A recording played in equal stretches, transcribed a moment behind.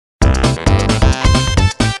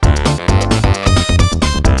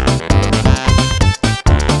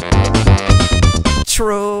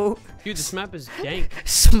Dude, this map is dank.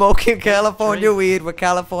 Smoking California weed with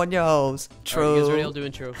California hoes. True. Alright, you guys ready? I'll do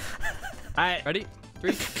intro. Alright, ready?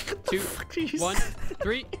 3, 2, 1.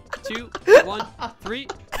 3, 2, 1. 3,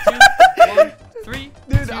 2, 1. 3.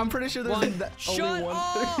 Dude, two, I'm pretty sure there's one. only one.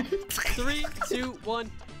 Up! 3, 2,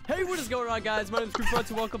 1. Hey, what is going on, guys? My name is PrivateFearless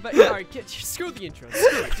and welcome back. Alright, screw the intro.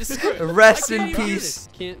 Screw it. Just screw it. Rest in peace.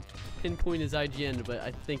 Can't pinpoint his IGN, but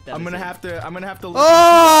I think that I'm gonna have to. Look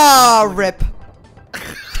Oh, rip.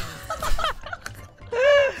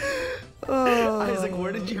 Isaac,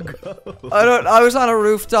 where did you go? I was on a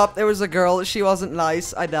rooftop. There was a girl. She wasn't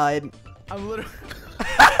nice. I died. I'm literally.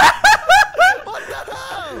 What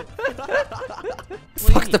the hell?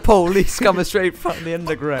 Fuck the police coming straight from the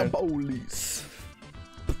underground. Police.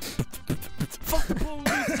 Fuck the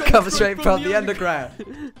police. Coming straight from the underground.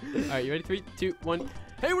 Alright, you ready? 3, 2, 1.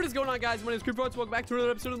 Hey, what is going on, guys? My name is PrivateFearless. Welcome back to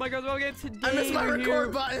another episode of my guys. Welcome today. I missed my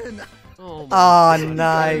record button. Oh, my Oh,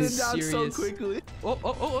 nice. Down so Serious. quickly.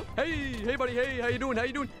 Oh. Hey, buddy. Hey, how you doing? How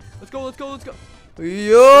you doing? Let's go.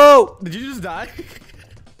 Yo. Did you just die?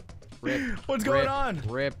 Rip. What's going on?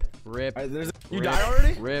 Rip. Alright, you Rip, died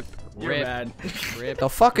already? Rip. You're bad. Rip. The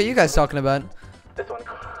fuck are you guys talking about? This one,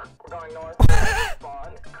 we're going north.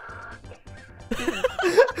 Spawn.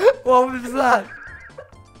 What was that?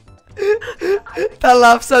 That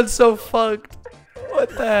laugh sounds so fucked. What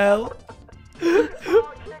the hell? Oh,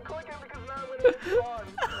 I can't click it because now I'm in spawn.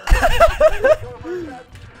 Go for that.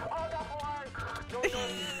 Oh, that's why. Go.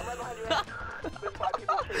 I'm right behind you. There's 5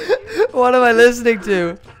 people chasing you. What am I listening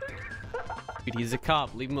to? Dude, he's a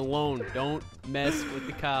cop. Leave him alone. Don't mess with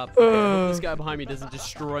the cop. I hope this guy behind me doesn't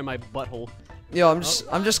destroy my butthole. Yo, I'm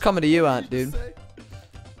just coming to you, Ant, dude.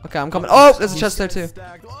 Okay, I'm coming. Oh, there's a chest there too.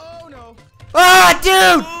 Oh no. Ah,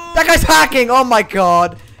 dude! That guy's hacking! Oh my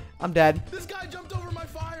god. I'm dead. This guy jumped over my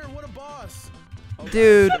fire. What a boss. Oh,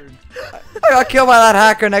 Dude. bastard. I got killed by that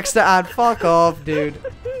hacker next to Ant. Fuck off, dude.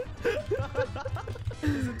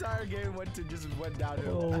 This entire game just went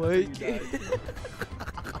downhill. Oh my god.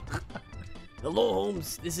 Hello,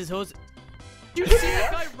 Holmes. This is Jose. Did you see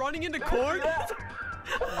that guy running into corn?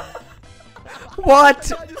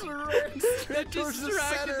 What? I just ran That straight towards the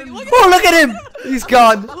distracted center. me. Look Oh, look at him! He's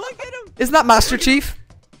gone. Look at him. Isn't that Master Chief?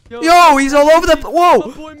 Yo, Yo, he's all over the. My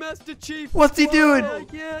Whoa! boy, Master Chief. What's he doing?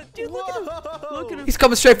 Yeah, dude, look at him. Look at him. He's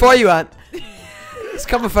coming straight for you, Ant. He's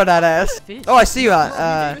coming for that ass. Oh, I see you,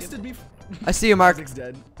 Ant. Twisted me. I see you, Mark. Isaac's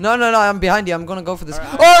dead. No, I'm behind you. I'm gonna go for this.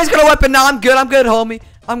 Alright, Oh, he's got a weapon now. I'm good, homie.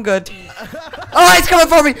 I'm good. Oh, he's coming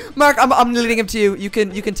for me, Mark. I'm leading him to you. You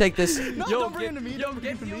can take this. No, Yo, don't bring him to me. Don't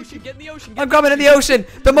get bring in him the to ocean. me. Get in the ocean. I'm coming in the ocean.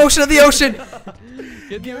 The motion of the ocean.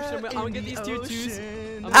 Get in the ocean. I'm gonna get these tier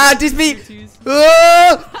 2s. Ah, this me.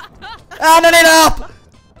 Oh! Ah, no, need help.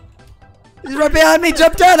 He's right behind me.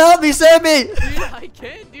 Jump down, help me, save me. Dude, I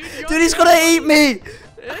can't, dude. Dude, he's gonna eat me.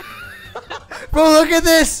 Bro, look at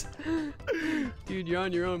this. Dude, you're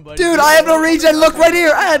on your own, buddy. Dude, I have no regen. Look right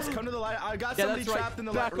here, Ant. Come to the light. I got Yeah, somebody that's trapped in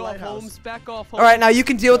the right. Back off, lighthouse. Holmes. Back off, Holmes. All right, now you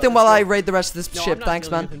can deal with him while I raid the rest of this No, I'm ship. not Thanks,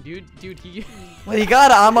 dealing man. with him, dude, he. Well, you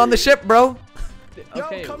got it. I'm on the ship, bro.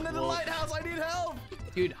 Okay, Yo, come to the well, lighthouse. I need help.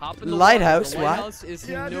 Dude, hop in the Lighthouse? Water. The What? lighthouse is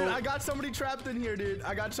Yeah, no. dude, I got somebody trapped in here, dude.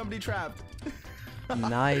 I got somebody trapped.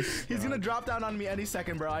 Nice. He's gonna drop down on me any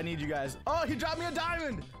second, bro. I need you guys. Oh, he dropped me a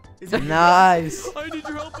diamond. Is he Nice. I need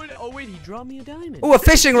your help. Oh wait, he dropped me a diamond. Ooh, a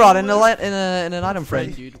fishing rod in an item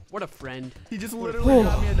frame. Dude. What a friend. He just literally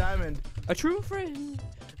dropped me a diamond. A true friend.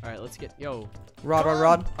 All right, let's get. Yo.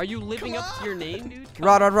 Rod. Are you living up to your name, dude? Come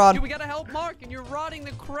Rod. on. Dude, we gotta help Mark, and you're rotting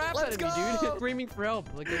the crap Let's out of me, go. dude. Screaming for help,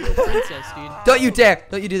 like a little princess, dude. Don't you dare.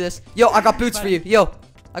 Don't you do this. Yo, I got boots for you. Yo,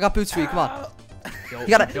 I got boots for you. Come on. Yo, You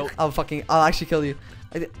gotta. yo. I'll actually kill you.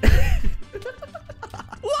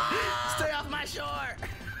 Stay off my shore.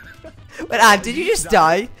 Wait, Ant, did you just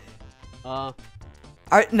die?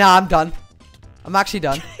 Alright, nah, I'm done. I'm actually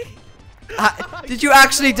done. Did you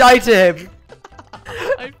actually die to him?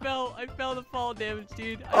 I fell to fall damage,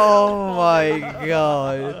 dude. Oh my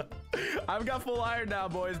god. I've got full iron now,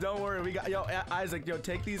 boys. Don't worry. We got Isaac. Yo,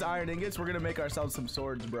 take these iron ingots. We're gonna make ourselves some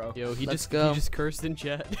swords, bro. Yo, he Let's just go. he just cursed in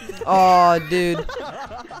chat. Oh, dude.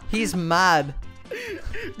 He's mad.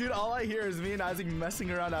 Dude, all I hear is me and Isaac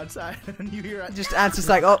messing around outside, and you hear Just Ant's just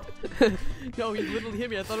like, oh. No, he literally hit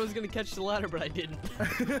me. I thought I was gonna catch the ladder, but I didn't.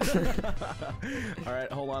 All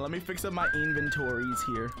right, hold on. Let me fix up my inventories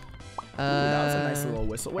here. Ooh, that was a nice little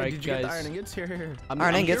whistle. Wait, Alright, did you get the guys. iron ingots? Here.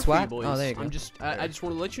 Iron ingots, here for you, what? boys. Oh, there you go. I just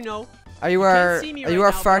want to let you know. Are you can't our see me are you right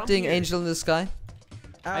our now, but I'm farting here. angel in the sky?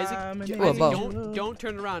 Isaac, I'm an Isaac, Oh, above. don't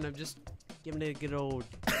turn around. I'm just Give me a good old.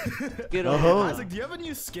 Isaac, do you have a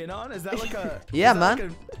new skin on? Is that like a? Yeah, is that man.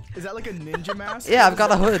 Like is that like a ninja mask? Yeah, I've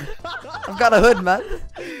got a hood. I've got a hood, man.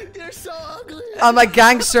 You're so ugly. I'm a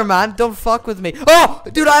gangster, man. Don't fuck with me. Oh,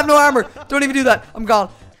 dude, I have no armor. Don't even do that. I'm gone.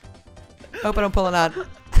 Hope I don't pull an ad.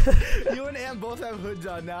 You and Am both have hoods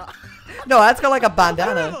on now. No, that's got like a I don't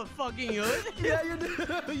bandana. have a fucking hood. Yeah, you do.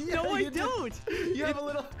 Yeah, No, I you do. don't. You have a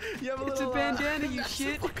little. You have a It's little. a bandana, you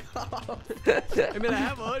shit. Off. I mean, I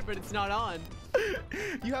have a hood, but it's not on.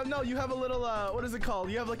 You have no. You have a little. What is it called?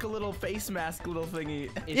 You have like a little face mask, little thingy.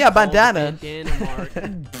 It's Yeah, called a bandana. Bandana, Mark.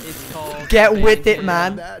 It's called. Get a with it, bandana.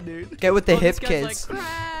 man. That dude. Get with the Oh, hip, this guy's kids.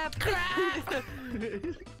 Like, crap.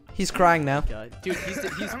 He's crying now. God. Dude,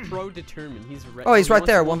 he's pro determined. He's ready. Oh, he's right He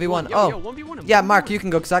there, wants to 1v1. Yo, Oh. yo, 1v1 him. Yeah, 1v1 Mark, him. you can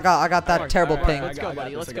go because I got that terrible Alright, ping. let's go,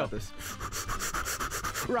 buddy. Let's go.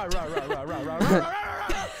 Right.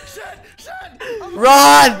 Shit.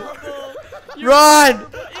 Run! Run!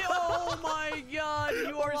 Oh my God,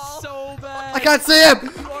 you are so bad. I can't see him.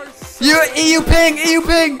 You are so You EU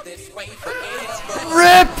ping.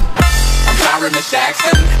 Rip. I'm sorry, Miss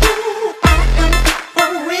Jackson.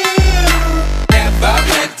 Never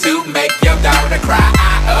meant to make your daughter cry.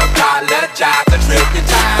 I apologize a trillion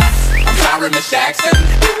times. I'm sorry, Miss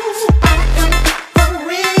Jackson.